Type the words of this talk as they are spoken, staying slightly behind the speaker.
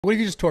What if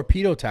you just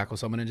torpedo tackle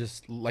someone and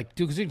just like,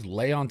 dude, because you just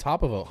lay on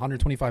top of a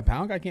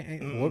 125-pound guy?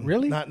 What,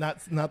 really? Not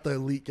the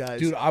elite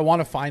guys. Dude, I want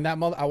to find that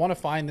I want to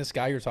find this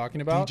guy you're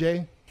talking about.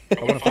 DJ?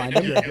 I want to find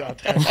him. I'm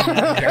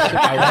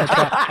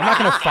not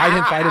going to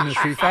fight him in a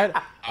street fight.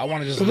 I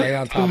want to just lay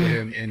on top of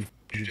him and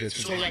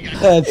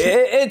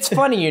it's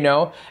funny, you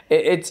know.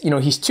 It's, you know,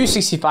 he's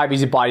 265.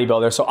 He's a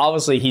bodybuilder, so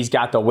obviously he's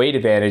got the weight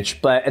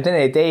advantage. But at the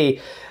end of the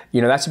day,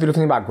 you know, that's the beautiful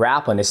thing about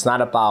grappling. It's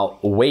not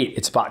about weight.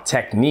 It's about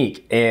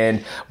technique.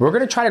 And we're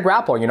going to try to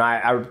grapple. You know,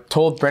 I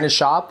told Brendan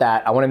Schaub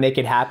that I want to make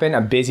it happen.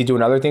 I'm busy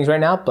doing other things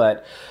right now.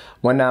 But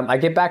when I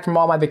get back from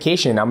all my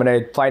vacation, I'm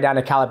going to fly down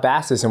to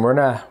Calabasas and we're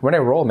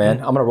gonna roll, man.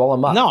 I'm going to roll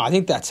him up. No, I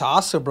think that's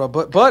awesome, bro.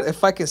 But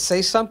if I could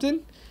say something,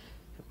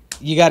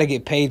 you got to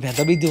get paid, man.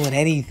 Don't be doing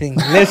anything.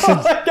 Listen,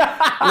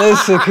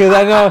 listen, because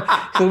I know,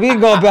 so we can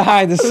go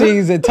behind the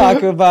scenes and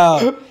talk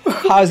about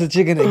how is it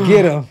you're going to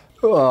get him.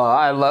 Oh,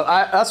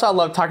 that's why I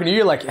love talking to you.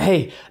 You're like,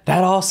 hey,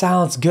 that all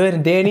sounds good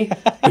and dandy,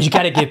 but you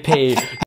got to get paid.